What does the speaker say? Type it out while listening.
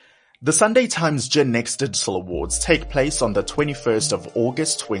The Sunday Times Gen Next Digital Awards take place on the 21st of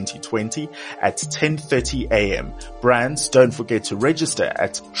August 2020 at 10:30 a.m. Brands, don't forget to register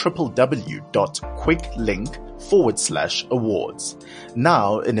at www.quicklink/awards.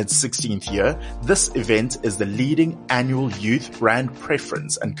 Now, in its 16th year, this event is the leading annual youth brand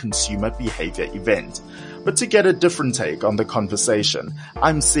preference and consumer behavior event. But to get a different take on the conversation,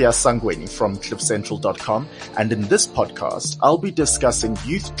 I'm Sia Sangweni from CliffCentral.com, and in this podcast, I'll be discussing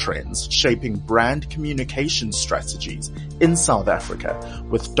youth trends shaping brand communication strategies in South Africa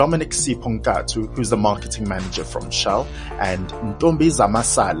with Dominic Sipongatu, who's the marketing manager from Shell, and Ntombi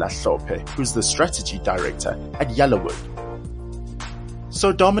Zamasala Hlophe, who's the strategy director at Yellowwood.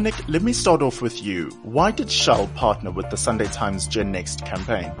 So Dominic, let me start off with you. Why did Shell partner with the Sunday Times Gen Next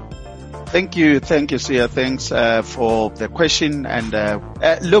campaign? Thank you, Sia. Thanks for the question. And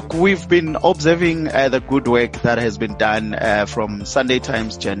look, we've been observing the good work that has been done from Sunday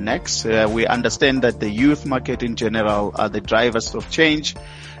Times Gen Next. We understand that the youth market in general are the drivers of change.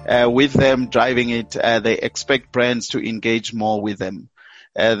 With them driving it, they expect brands to engage more with them.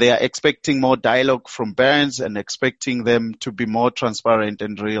 They are expecting more dialogue from brands and expecting them to be more transparent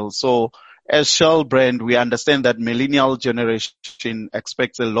and real. So as Shell brand, we understand that millennial generation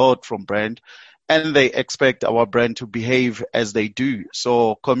expects a lot from brand, and they expect our brand to behave as they do.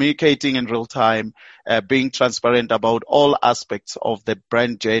 So communicating in real time, being transparent about all aspects of the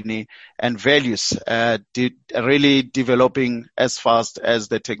brand journey and values, really developing as fast as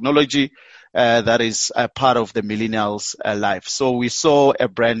the technology that is a part of the millennials' life. So we saw a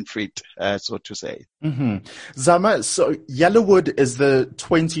brand fit, so to say. Mm-hmm. Zama, so Yellowwood is the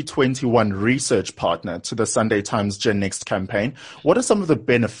 2021 research partner to the Sunday Times Gen Next campaign. What are some of the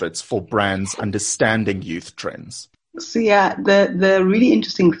benefits for brands understanding youth trends? So yeah, the really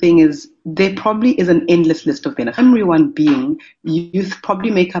interesting thing is there probably is an endless list of benefits. Primary one being youth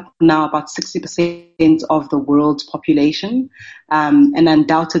probably make up now about 60% of the world's population, and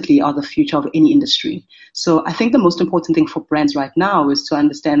undoubtedly are the future of any industry. So I think the most important thing for brands right now is to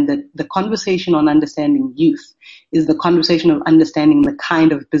understand that the conversation on understanding youth is the conversation of understanding the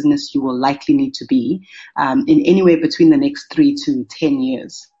kind of business you will likely need to be in anywhere between the next 3 to 10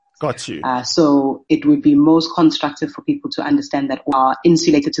 years. Got you. So it would be most constructive for people to understand that we are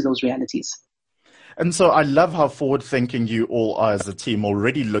insulated to those realities. And so I love how forward-thinking you all are as a team,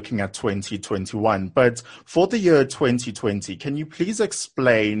 already looking at 2021. But for the year 2020, can you please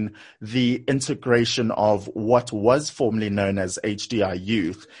explain the integration of what was formerly known as HDI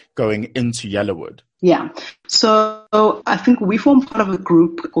Youth going into Yellowwood? Yeah. So I think we formed part of a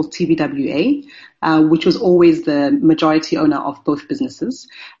group called TVWA, which was always the majority owner of both businesses.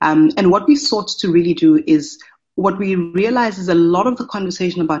 And what we sought to really do is what we realize is a lot of the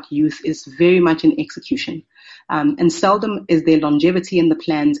conversation about youth is very much in execution. And seldom is there longevity in the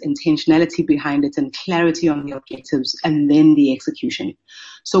plans, intentionality behind it, and clarity on the objectives, and then the execution.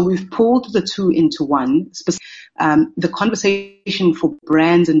 So we've pulled the two into one. The conversation for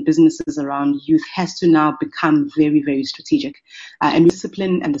brands and businesses around youth has to now become very, very strategic. And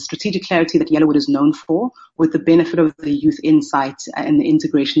discipline and the strategic clarity that Yellowwood is known for, with the benefit of the youth insight and the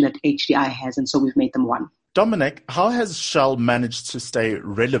integration that HDI has. And so we've made them one. Dominic, how has Shell managed to stay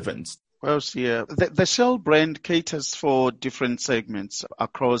relevant? Well, yeah, the Shell brand caters for different segments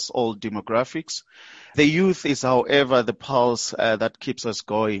across all demographics. The youth is, however, the pulse that keeps us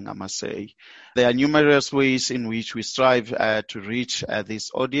going, I must say. There are numerous ways in which we strive to reach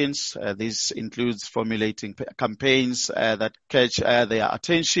this audience. This includes formulating campaigns that catch their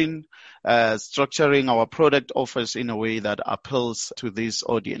attention, structuring our product offers in a way that appeals to this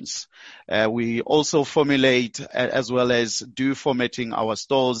audience. We also formulate as well as do formatting our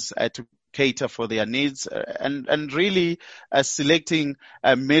stores to cater for their needs, and really selecting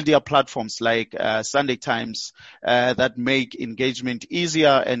media platforms like Sunday Times that make engagement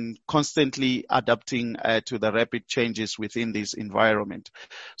easier and constantly adapting to the rapid changes within this environment.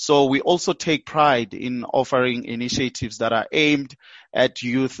 So we also take pride in offering initiatives that are aimed at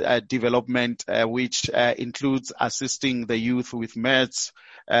youth development, which includes assisting the youth with maths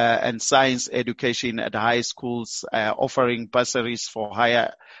and science education at high schools, offering bursaries for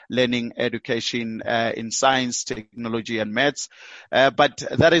higher learning education in science, technology, and maths. But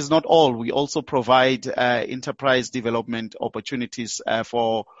that is not all. We also provide enterprise development opportunities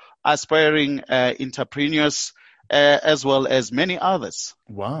for aspiring entrepreneurs, as well as many others.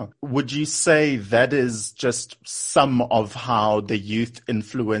 Wow. Would you say that is just some of how the youth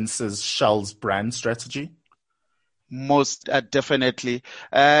influences Shell's brand strategy? Most definitely.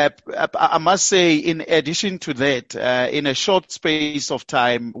 I must say, in addition to that, in a short space of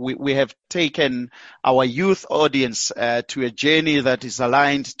time, we have taken our youth audience to a journey that is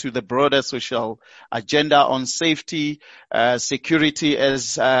aligned to the broader social agenda on safety, security,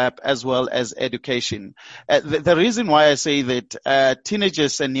 as well as education. The reason why I say that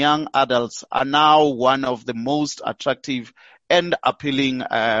teenagers and young adults are now one of the most attractive and appealing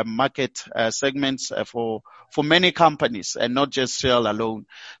market segments for many companies, and not just Shell alone.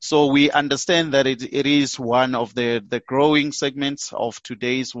 So we understand that it is one of the growing segments of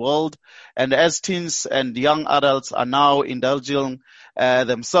today's world. And as teens and young adults are now indulging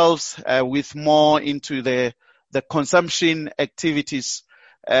themselves with more into the consumption activities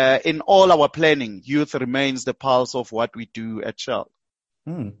in all our planning, youth remains the pulse of what we do at Shell.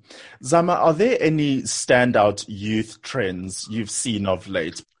 Zama, are there any standout youth trends you've seen of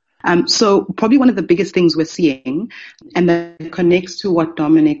late? So probably one of the biggest things we're seeing, and that connects to what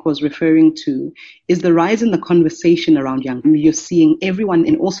Dominic was referring to, is the rise in the conversation around young people. You're seeing everyone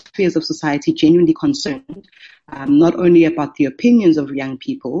in all spheres of society genuinely concerned, not only about the opinions of young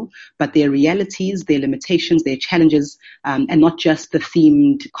people, but their realities, their limitations, their challenges, and not just the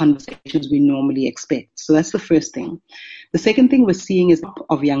themed conversations we normally expect. So that's the first thing. The second thing we're seeing is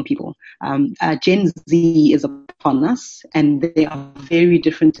of young people. Gen Z is upon us, and they are very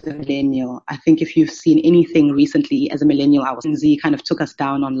different to the millennial. I think if you've seen anything recently as a millennial, Gen Z kind of took us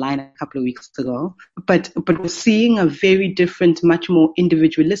down online a couple of weeks ago. But we're seeing a very different, much more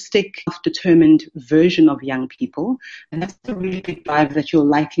individualistic, self-determined version of young people. And that's a really big drive that you'll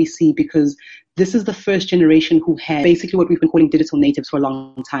likely see, because this is the first generation who had basically what we've been calling digital natives for a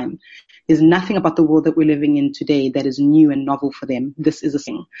long time. There's nothing about the world that we're living in today that is new and novel for them. This is a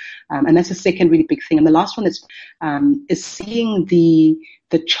thing. And that's the second really big thing. And the last one is seeing the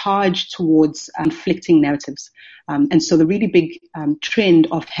charge towards conflicting narratives. And so the really big trend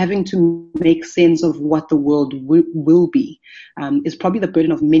of having to make sense of what the world will be is probably the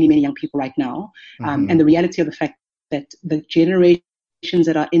burden of many, many young people right now. And the reality of the fact that the generations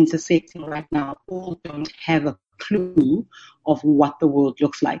that are intersecting right now all don't have a clue of what the world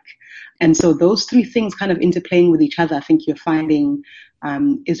looks like. And so those three things kind of interplaying with each other, I think you're finding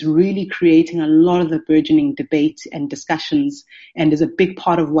is really creating a lot of the burgeoning debate and discussions, and is a big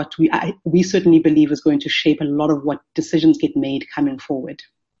part of what we certainly believe is going to shape a lot of what decisions get made coming forward.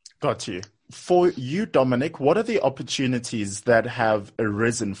 Got you. For you, Dominic, what are the opportunities that have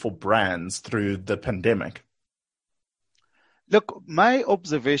arisen for brands through the pandemic? Look, my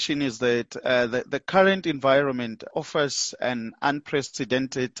observation is that the current environment offers an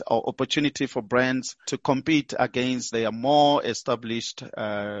unprecedented opportunity for brands to compete against their more established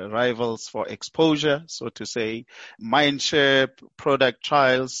rivals for exposure, so to say, mindshare, product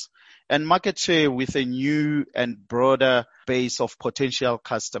trials, and market share with a new and broader base of potential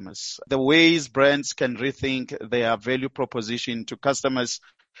customers. The ways brands can rethink their value proposition to customers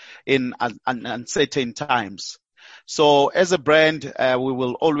in uncertain times. So as a brand, we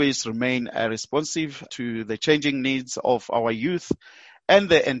will always remain responsive to the changing needs of our youth and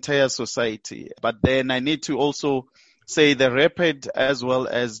the entire society. But then I need to also say the rapid as well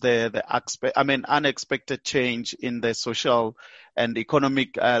as the unexpected change in the social and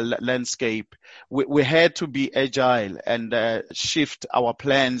economic landscape. We had to be agile and shift our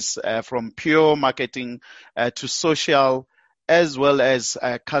plans from pure marketing to social as well as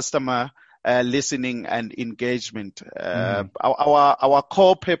customer listening and engagement. Our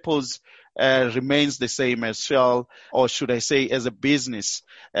core purpose remains the same as Shell, or should I say as a business,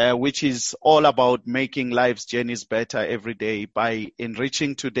 which is all about making life's journeys better every day by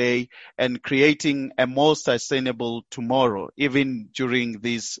enriching today and creating a more sustainable tomorrow, even during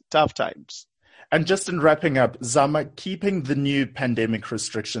these tough times. And just in wrapping up, Zama, keeping the new pandemic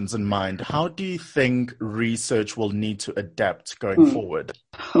restrictions in mind, how do you think research will need to adapt going forward?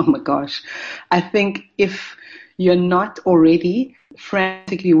 Oh my gosh. I think if you're not already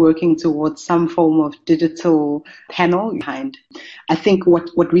frantically working towards some form of digital panel behind, I think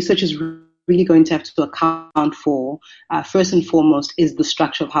what research is really going to have to account for, first and foremost, is the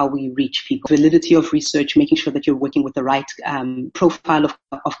structure of how we reach people. Validity of research, making sure that you're working with the right profile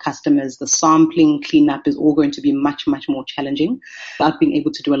of customers. The sampling, cleanup is all going to be much, much more challenging without being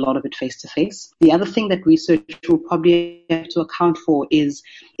able to do a lot of it face-to-face. The other thing that research will probably have to account for is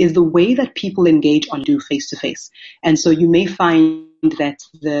the way that people engage on do face-to-face. And so you may find that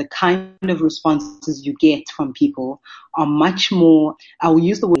the kind of responses you get from people are much more, I will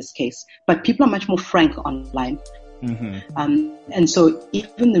use the word in this case, but people are much more frank online. And so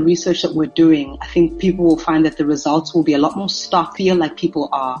even the research that we're doing, I think people will find that the results will be a lot more stark, feel like people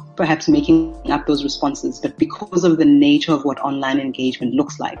are perhaps making up those responses, but because of the nature of what online engagement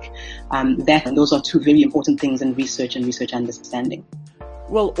looks like, and those are two very important things in research and research understanding.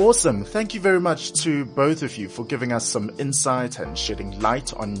 Well, awesome. Thank you very much to both of you for giving us some insight and shedding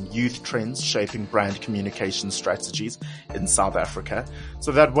light on youth trends shaping brand communication strategies in South Africa.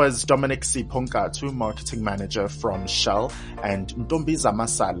 So that was Dominic Siponkatu, Marketing Manager from Shell, and Ntombiza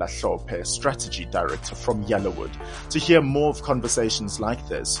Masala Hlophe, Strategy Director from Yellowwood. To hear more of conversations like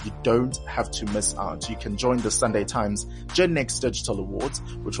this, you don't have to miss out. You can join the Sunday Times Gen Next Digital Awards,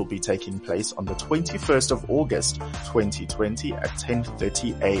 which will be taking place on the 21st of August, 2020 at 10:30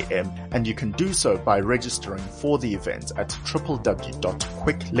 a.m. And you can do so by registering for the event at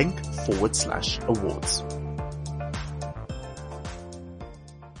www.quicklink.com/awards.